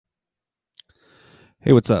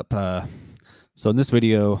Hey, what's up? So in this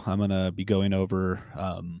video, I'm gonna be going over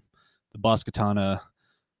the Boss Katana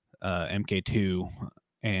MK2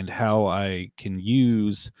 and how I can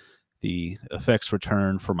use the effects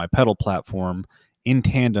return for my pedal platform in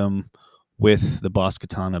tandem with the Boss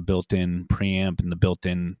Katana built-in preamp and the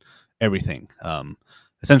built-in everything.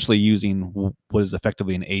 Essentially using what is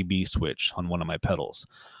effectively an A/B switch on one of my pedals.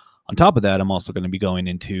 On top of that, I'm also going to be going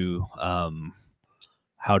into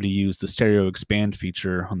how to use the stereo expand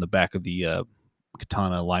feature on the back of the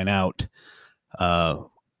Katana line out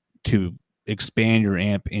to expand your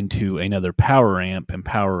amp into another power amp and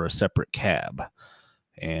power a separate cab.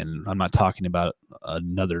 And I'm not talking about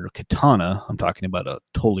another Katana. I'm talking about a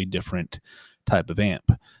totally different type of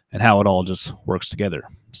amp and how it all just works together.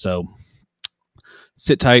 So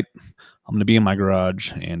sit tight. I'm going to be in my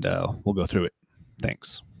garage and we'll go through it.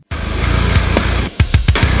 Thanks.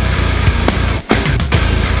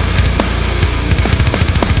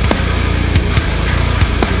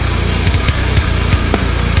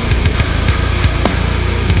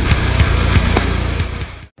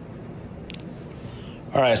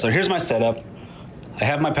 All right, so here's my setup. I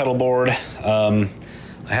have my pedal board. I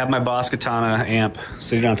have my Boss Katana amp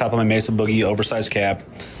sitting on top of my Mesa Boogie oversized cab.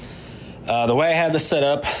 The way I have this set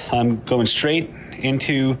up, I'm going straight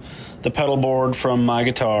into the pedal board from my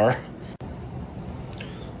guitar,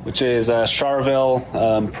 which is a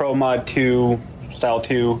Charvel Pro Mod 2 Style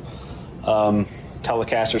 2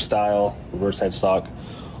 Telecaster style reverse headstock.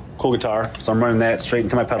 Cool guitar. So I'm running that straight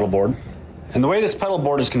into my pedal board. And the way this pedal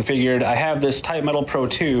board is configured, I have this Type Metal Pro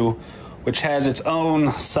 2, which has its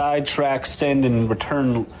own side track send and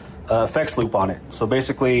return effects loop on it. So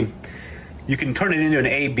basically, you can turn it into an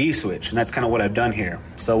A/B switch, and that's kind of what I've done here.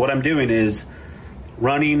 So what I'm doing is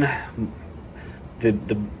running the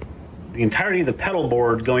entirety of the pedal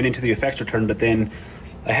board going into the effects return, but then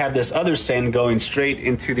I have this other send going straight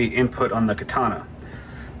into the input on the Katana.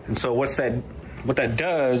 And so what that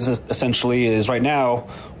does essentially is right now,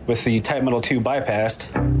 with the Type Metal 2 bypassed,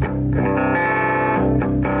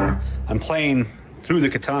 I'm playing through the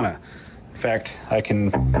Katana. In fact, I can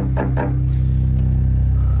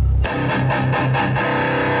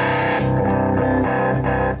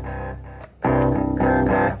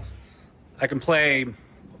play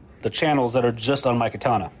the channels that are just on my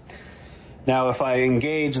Katana. Now, if I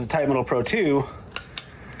engage the Type Metal Pro 2,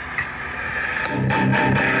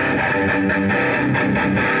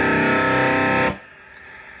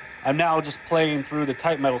 I'm now just playing through the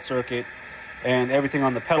Type Metal circuit, and everything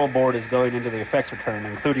on the pedal board is going into the effects return,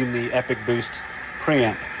 including the Epic Boost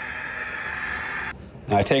preamp.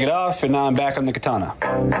 Now I take it off, and now I'm back on the Katana.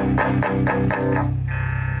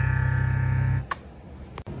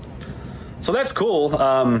 So that's cool.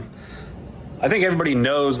 I think everybody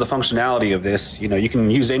knows the functionality of this. You know, you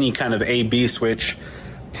can use any kind of A/B switch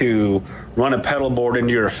to run a pedal board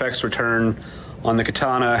into your effects return on the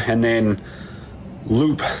Katana, and then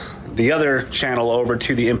loop the other channel over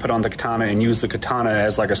to the input on the Katana and use the Katana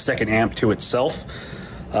as like a second amp to itself.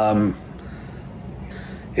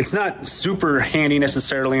 It's not super handy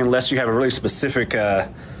necessarily unless you have a really specific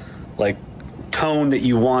like tone that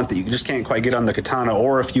you want that you just can't quite get on the Katana,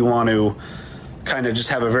 or if you want to kind of just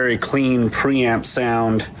have a very clean preamp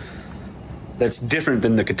sound that's different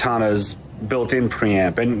than the Katana's built-in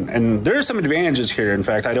preamp. And there are some advantages here. In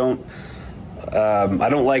fact, I don't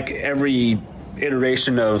like every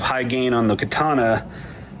iteration of high gain on the Katana.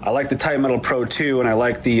 I like the Type Metal Pro 2, and I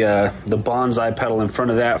like the Bonsai pedal in front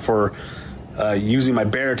of that for using my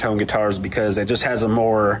baritone guitars, because it just has a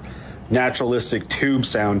more naturalistic tube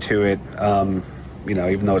sound to it. You know,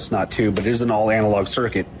 even though it's not tube, but it is an all analog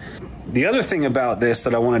circuit. The other thing about this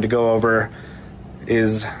that I wanted to go over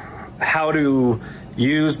is how to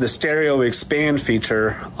use the stereo expand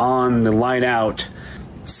feature on the line out,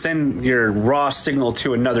 send your raw signal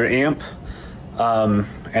to another amp,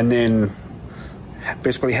 and then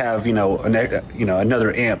basically have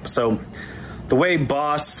another amp. So the way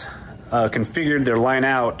Boss configured their line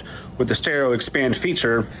out with the stereo expand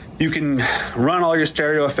feature, you can run all your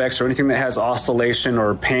stereo effects or anything that has oscillation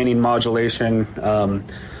or panning modulation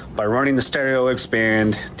by running the stereo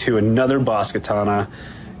expand to another Boss Katana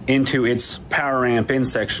into its power amp in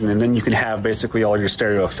section, and then you can have basically all your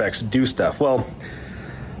stereo effects do stuff. Well,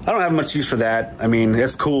 I don't have much use for that. I mean,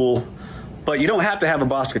 it's cool, but you don't have to have a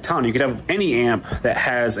Boss Katana. You could have any amp that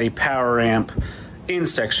has a power amp in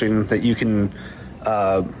section that you can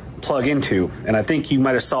plug into. And I think you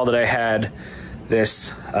might have saw that I had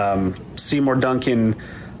this Seymour Duncan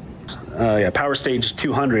Power Stage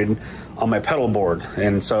 200 on my pedal board.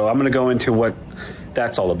 And so I'm gonna go into what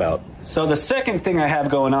that's all about. So the second thing I have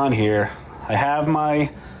going on here, I have my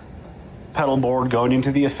pedal board going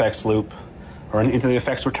into the effects loop, or into the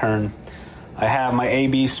effects return. I have my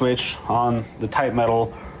A/B switch on the type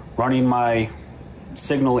metal running my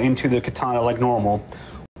signal into the katana like normal.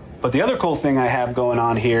 But the other cool thing I have going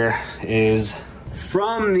on here is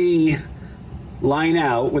from the line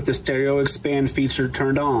out with the stereo expand feature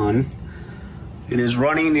turned on, it is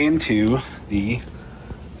running into the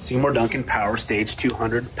Seymour Duncan Power Stage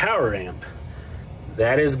 200 power amp.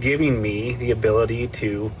 That is giving me the ability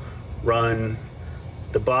to run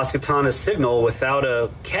the Boss Katana signal without a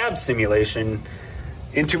cab simulation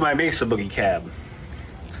into my Mesa Boogie cab.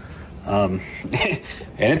 And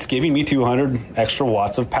it's giving me 200 extra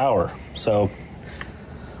watts of power. So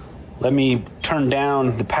let me turn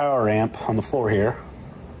down the power amp on the floor here.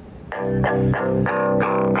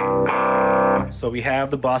 So we have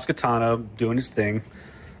the Boss Katana doing its thing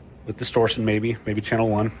with distortion, maybe channel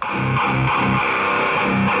 1.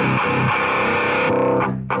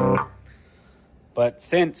 But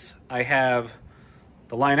since I have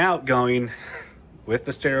the line out going with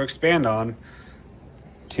the stereo expand on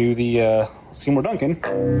to the Seymour Duncan,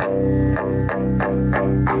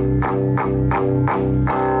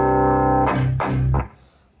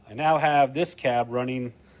 I now have this cab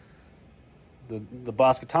running the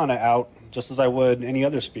Boss Katana out just as I would any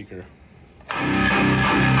other speaker.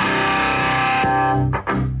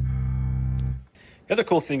 The other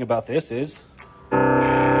cool thing about this is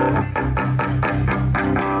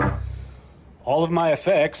all of my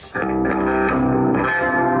effects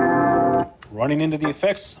running into the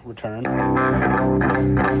effects return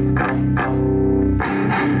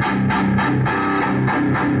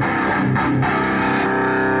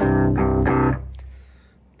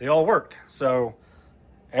they all work. So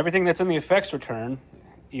everything that's in the effects return,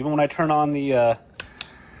 even when I turn on the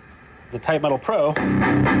Type Metal Pro,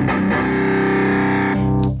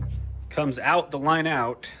 comes out the line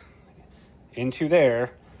out into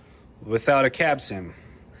there without a cab sim.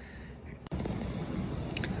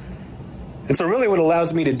 And so really what it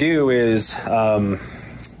allows me to do is,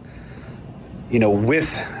 you know,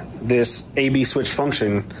 with this A/B switch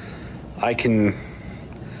function, I can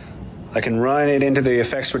run it into the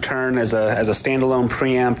effects return as a standalone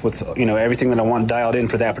preamp with, you know, everything that I want dialed in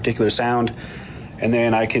for that particular sound. And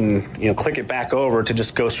then I can, you know, click it back over to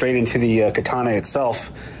just go straight into the Katana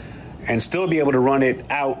itself and still be able to run it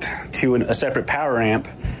out to a separate power amp.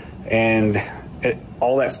 And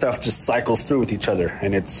all that stuff just cycles through with each other.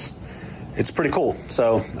 And it's pretty cool.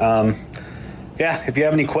 So, yeah, if you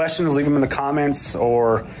have any questions, leave them in the comments,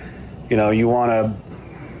 or, you know, you want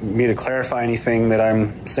me to clarify anything that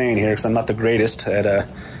I'm saying here, because I'm not the greatest at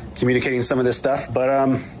communicating some of this stuff. But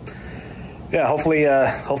yeah, hopefully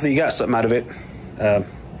you got something out of it.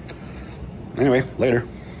 Anyway, later.